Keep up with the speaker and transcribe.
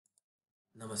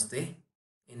Namaste.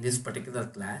 In this particular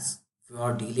class, we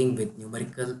are dealing with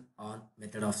numerical on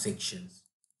method of sections.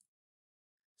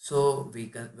 So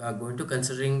we are going to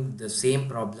considering the same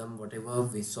problem whatever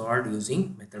we solved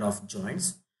using method of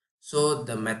joints. So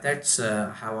the methods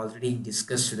have already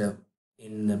discussed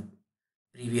in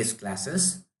previous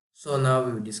classes. So now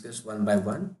we will discuss one by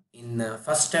one. In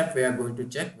first step, we are going to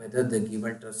check whether the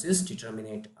given truss is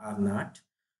determinate or not.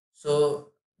 So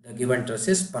the given truss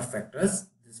is perfect truss.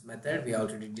 This method we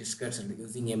already discussed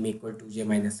using m equal to j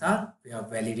minus r. We are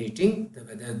validating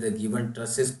whether the given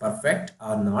truss is perfect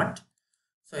or not.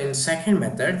 So in second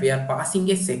method, we are passing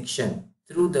a section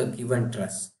through the given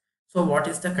truss. So what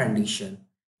is the condition?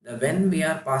 When we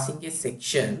are passing a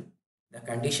section, the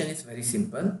condition is very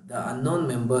simple. The unknown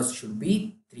members should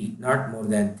be 3, not more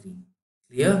than 3.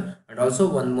 Clear? And also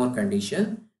one more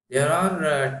condition. There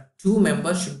are 2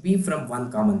 members should be from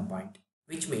one common point.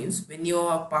 Which means when you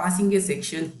are passing a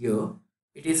section here,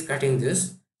 it is cutting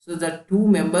this. So the 2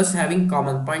 members having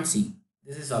common point C.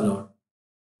 This is allowed.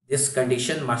 This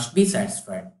condition must be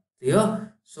satisfied.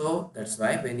 Clear? So that's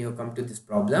why when you come to this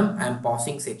problem, I am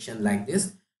passing section like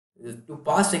this. To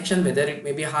pass section, whether it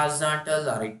may be horizontal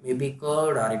or it may be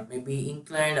curved or it may be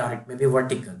inclined or it may be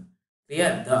vertical.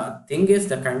 Clear? The thing is,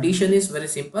 the condition is very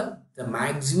simple. The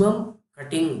maximum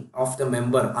cutting of the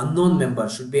member, unknown member,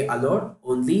 should be allowed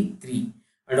only 3.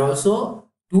 And also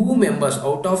 2 members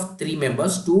out of 3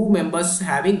 members, 2 members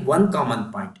having one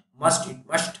common point. It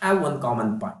must have one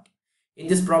common point. In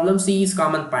this problem, C is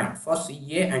common point for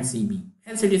CA and CB.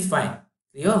 Hence, it is fine.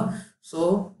 Clear?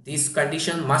 So, this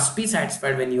condition must be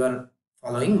satisfied when you are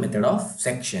following method of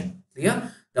section.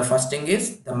 Clear? The first thing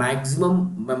is the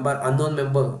maximum member, unknown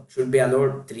member should be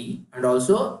allowed 3. And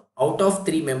also, out of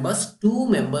 3 members, 2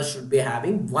 members should be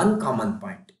having one common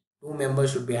point. 2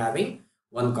 members should be having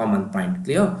one common point.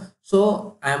 Clear?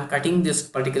 So, I am cutting this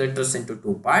particular truss into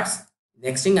 2 parts.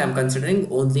 Next thing, I am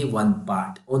considering only one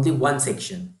part, only one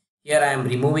section. Here I am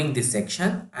removing this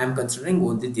section. I am considering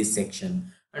only this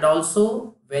section. And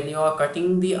also when you are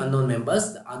cutting the unknown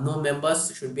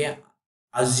members should be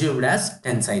assumed as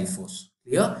tensile force.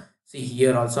 Clear? See,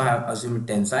 here also I have assumed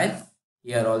tensile.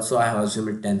 Here also I have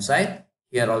assumed tensile.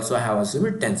 Here also I have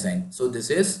assumed tensile. So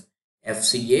this is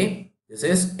FCA, this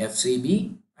is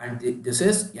FCB, and this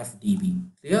is FDB.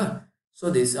 Clear?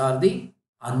 So these are the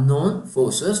unknown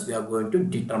forces we are going to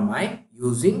determine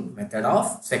using method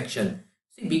of section.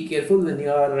 See, be careful when you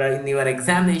are in your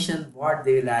examination. What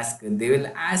they will ask? They will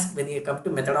ask when you come to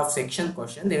method of section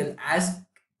question. They will ask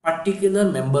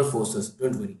particular member forces.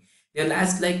 Don't worry. They will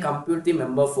ask like compute the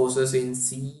member forces in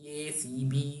CA,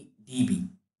 CB, DB.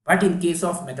 But in case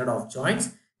of method of joints,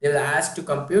 they will ask to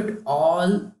compute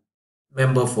all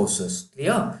member forces.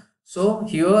 Clear? So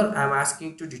here I am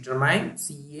asking to determine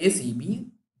CA, CB,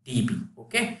 DB.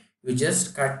 Okay. You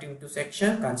just cut into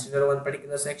section, consider one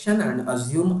particular section and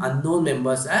assume unknown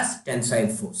members as tensile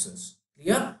forces.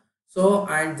 Clear? So,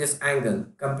 and this angle,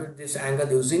 compute this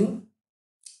angle using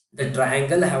the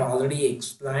triangle I have already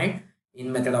explained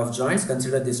in method of joints.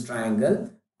 Consider this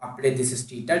triangle. Apply this is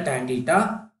theta, tan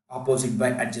theta, opposite by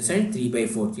adjacent 3 by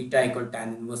 4. Theta equal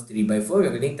tan inverse 3 by 4. We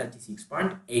are getting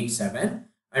 36.87.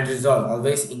 And resolve.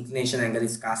 Always inclination angle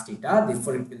is cos theta.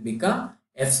 Therefore, it will become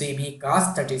FCB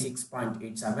cos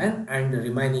 36.87 and the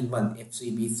remaining one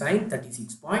FCB sin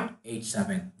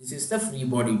 36.87. This is the free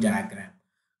body diagram.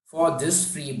 For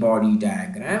this free body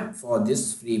diagram,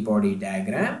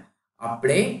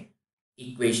 apply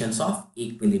equations of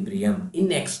equilibrium in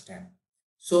next step.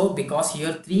 So because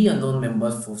here 3 unknown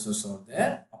member forces are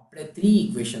there, apply 3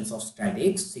 equations of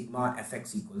statics. Sigma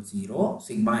fx equals 0,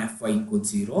 sigma fy equals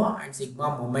 0 and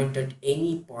sigma moment at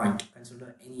any point,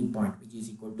 consider any point which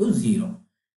is equal to 0.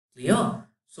 Clear?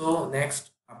 So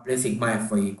next apply sigma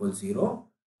fy equals 0.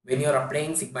 When you are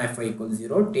applying sigma fy equals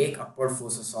 0, take upward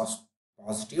forces as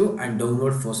positive and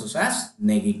downward forces as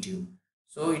negative.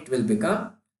 So it will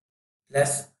become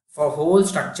plus. For whole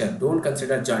structure, don't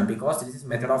consider joint because this is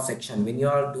method of section. When you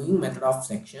are doing method of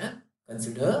section,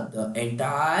 consider the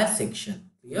entire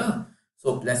section. Clear?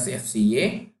 So plus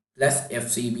FCA plus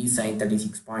FCB sin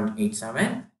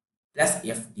 36.87 plus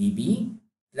FDB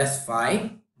plus 5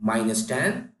 minus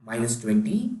 10 minus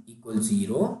 20 equals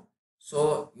 0.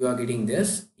 So you are getting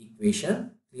this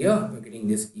equation. Clear? You are getting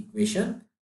this equation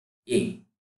A.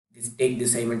 Take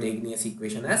this simultaneous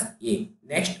equation as A.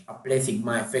 Next, apply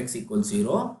sigma fx equals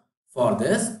 0. For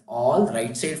this, all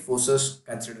right side forces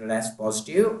considered as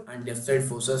positive and left side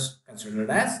forces considered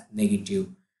as negative.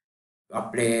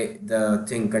 Apply the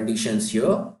conditions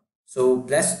here. So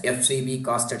plus FCB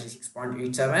cos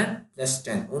 36.87 plus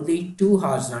 10. Only two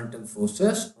horizontal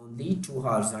forces.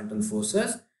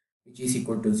 which is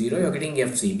equal to 0, you're getting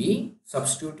FCB.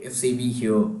 Substitute FCB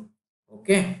here.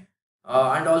 Okay.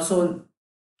 And also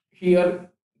here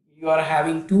you are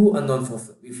having two unknown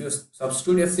forces. If you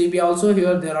substitute FCB also,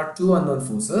 here there are two unknown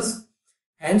forces.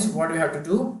 Hence, what we have to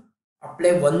do,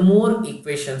 apply one more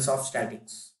equations of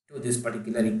statics to this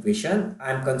particular equation.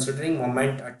 I am considering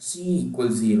moment at C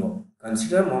equals 0.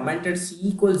 Consider moment at C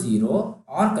equals 0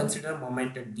 or consider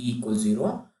moment at D equals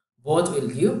 0. Both will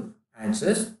give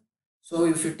answers. So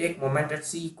if you take moment at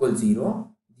C equals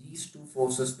 0, these two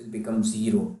forces will become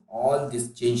 0. All this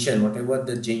junction, whatever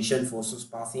the junction forces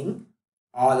passing,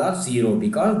 all are 0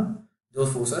 because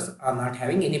those forces are not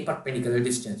having any perpendicular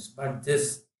distance. But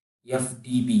this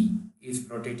FDB is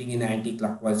rotating in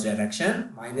anti-clockwise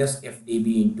direction, minus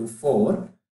FDB into 4,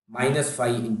 minus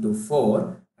 5 into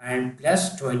 4 and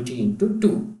plus 20 into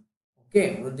 2.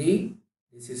 Okay, only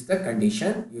this is the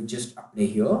condition. You just apply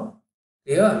here.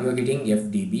 Here you are getting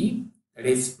FDB, that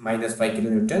is minus 5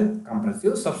 kilonewton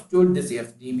compressive. Substitute this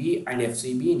FDB and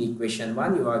FCB in equation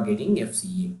 1, you are getting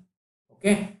FCA.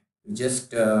 Okay, you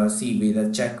just see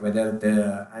whether check whether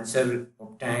the answer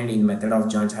obtained in method of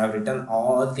joints. I have written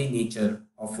all the nature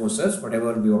of forces,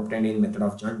 whatever we obtained in method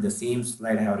of joint. The same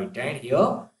slide I have written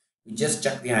here. You just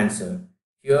check the answer.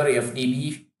 Here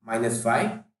FDB minus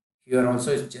 5. Here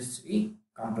also is just the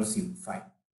compressive 5.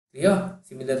 Clear?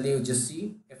 Similarly, you just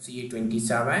see FCA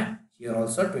 27. Here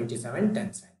also 27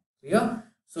 tensile. Clear?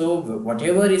 So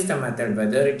whatever is the method,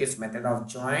 whether it is method of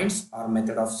joints or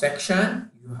method of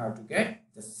section, you have to get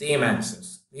the same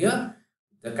answers. Clear?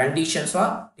 The conditions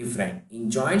are different. In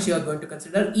joints, you are going to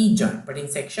consider each joint, but in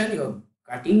section, you are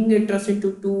cutting it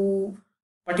into two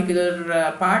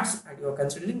particular parts, and you are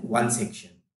considering one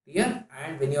section. Clear?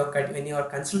 And when you are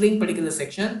considering particular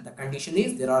section, the condition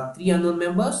is there are 3 unknown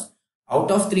members. Out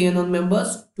of 3 unknown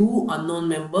members, 2 unknown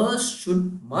members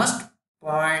must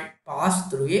pass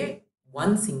through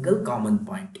one single common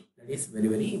point. That is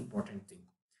very important thing.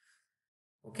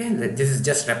 Okay, this is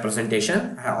just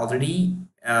representation. I already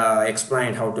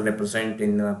explained how to represent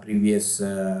in a previous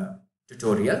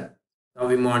tutorial. Now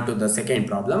we move on to the second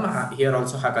problem. Here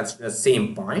also I consider the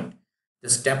same point. The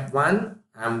step 1,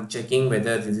 I'm checking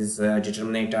whether this is a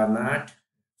determinate or not.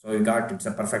 So we got it's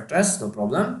a perfect truss, no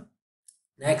problem.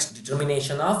 Next,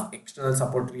 determination of external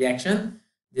support reaction.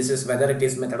 This is whether it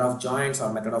is method of joints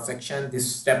or method of section.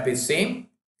 This step is same.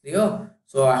 Clear?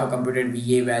 So I have computed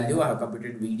VA value, I have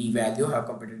computed VD value, I have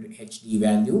computed HD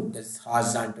value. This is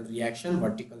horizontal reaction,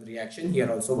 vertical reaction. Here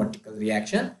also vertical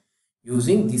reaction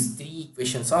using these 3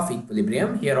 equations of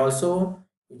equilibrium. Here also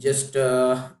you just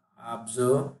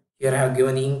observe. Here I have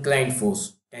given inclined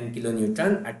force 10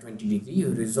 kilonewton at 20 degree. You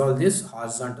resolve this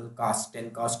horizontal cos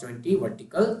 10 cos 20,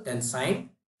 vertical 10 sine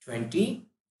 20.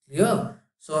 Clear?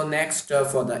 So next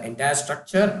for the entire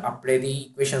structure, apply the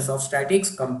equations of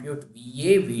statics, compute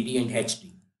VA, VD and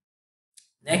HD.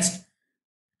 Next,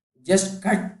 just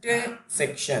cut a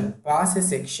section, pass a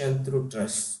section through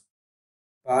truss.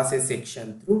 Pass a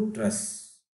section through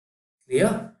truss.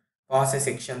 Clear? Pass a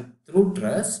section through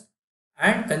truss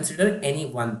and consider any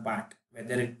one part,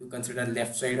 whether you consider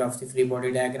left side of the free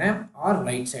body diagram or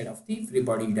right side of the free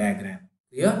body diagram.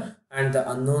 Clear? And the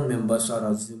unknown members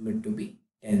are assumed to be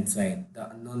tensile. The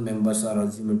unknown members are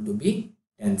assumed to be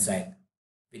tensile.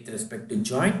 With respect to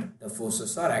joint, the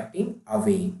forces are acting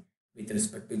away. With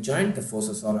respect to joint, the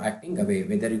forces are acting away.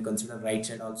 Whether you consider right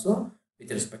side also,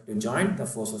 with respect to joint, the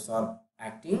forces are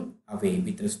acting away.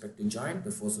 With respect to joint,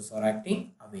 the forces are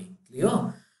acting away.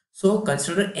 Clear? So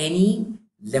consider any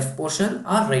left portion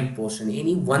or right portion,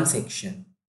 any one section.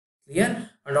 Clear?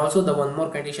 And also the one more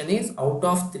condition is out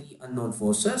of 3 unknown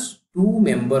forces, 2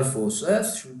 member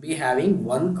forces should be having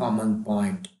one common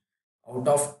point. Out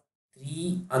of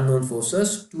 3 unknown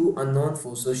forces, 2 unknown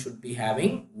forces should be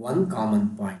having one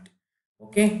common point.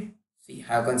 Okay, see,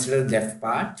 I have considered left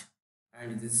part,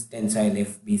 and this is tensile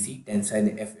FBC, tensile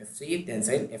FFC,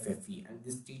 tensile FFE, and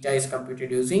this theta is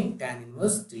computed using tan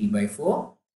inverse 3 by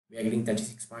 4. We are getting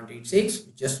 36.86.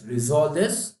 We just resolve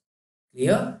this.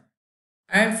 Clear?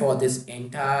 And for this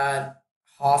entire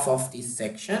half of this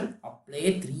section,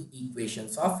 apply 3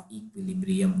 equations of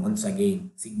equilibrium. Once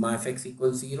again, sigma fx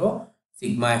equals 0,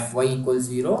 sigma fy equals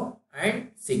 0,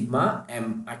 and sigma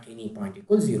m at any point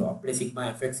equals 0. Apply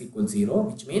sigma fx equals 0,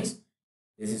 which means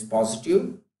this is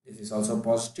positive, this is also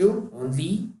positive.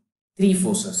 Only 3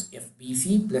 forces,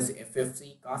 FBC plus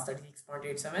FFC cos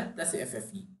 36.87 plus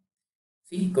FFE.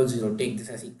 C equals 0. Take this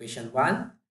as equation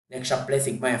 1. Next, apply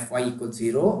sigma Fy equals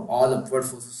 0. All upward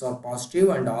forces are positive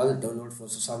and all downward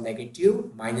forces are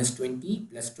negative. Minus 20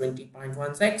 plus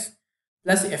 20.16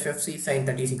 plus FFC sin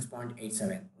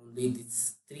 36.87. Only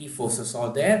these 3 forces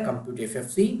are there. Compute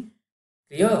FFC.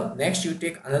 Clear? Next, you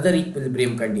take another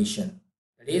equilibrium condition,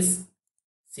 that is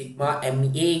sigma MA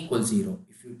equals 0.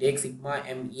 If you take sigma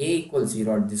MA equals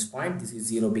 0 at this point, this is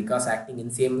 0 because acting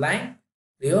in same line.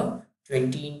 Clear?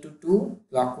 20 into 2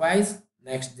 clockwise.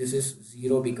 Next, this is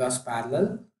 0 because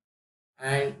parallel.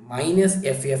 And minus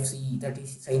FFC, that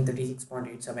is sin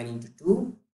 36.87 into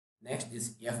 2. Next, this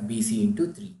FBC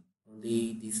into 3.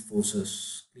 Only these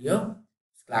forces. Clear?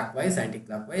 Clockwise,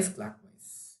 anti-clockwise,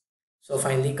 clockwise. So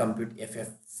finally compute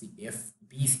FBC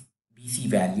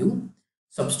value.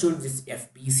 Substitute this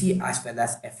FBC as well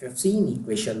as FFC in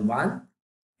equation 1.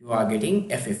 You are getting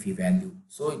FFE value.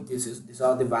 So these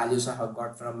are the values I have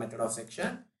got from method of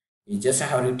section. You just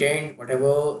have retained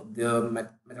whatever the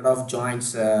method of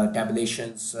joints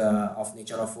tabulations of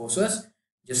nature of forces.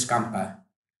 Just compare.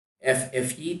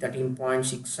 FFE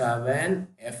 13.67,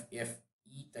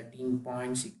 FFE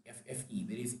 13.6, FFE.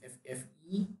 Where is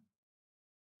FFE?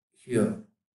 Here.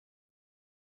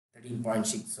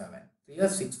 13.67. Clear?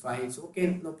 65 is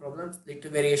okay, no problem.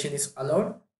 Little variation is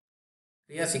allowed.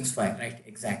 Clear? 65, right?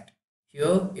 Exact. Here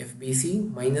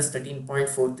FBC minus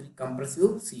 13.43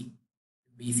 compressive, C.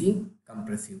 BC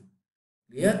compressive.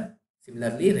 Clear?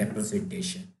 Similarly,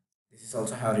 representation. This is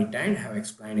also have retained, have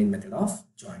explained in method of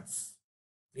joints.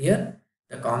 Clear?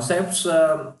 The concepts,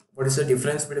 what is the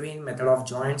difference between method of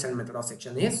joints and method of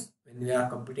section is, when we are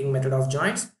computing method of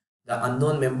joints, the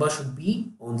unknown member should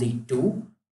be only 2.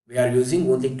 We are using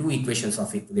only 2 equations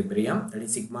of equilibrium, that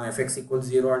is sigma fx equals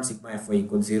 0 and sigma fy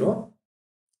equals 0.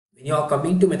 When you are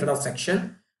coming to method of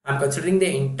section, I am considering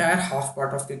the entire half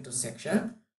part of the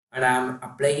section and I am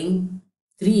applying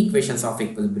 3 equations of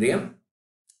equilibrium,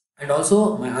 and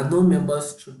also my unknown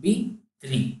members should be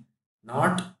 3,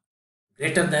 not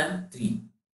greater than 3.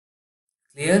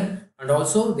 Clear? And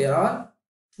also there are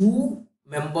 2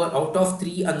 members out of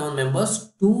 3 unknown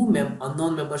members, 2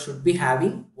 unknown members should be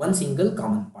having one single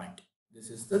common point. This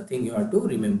is the thing you have to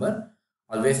remember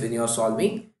always when you are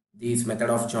solving these method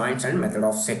of joints and method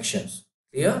of sections.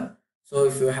 Clear? So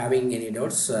if you are having any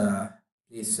doubts,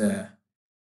 please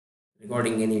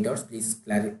regarding any doubts, please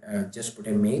just put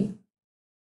a mail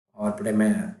or put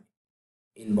a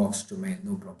inbox to mail,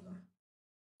 no problem.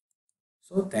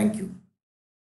 So thank you.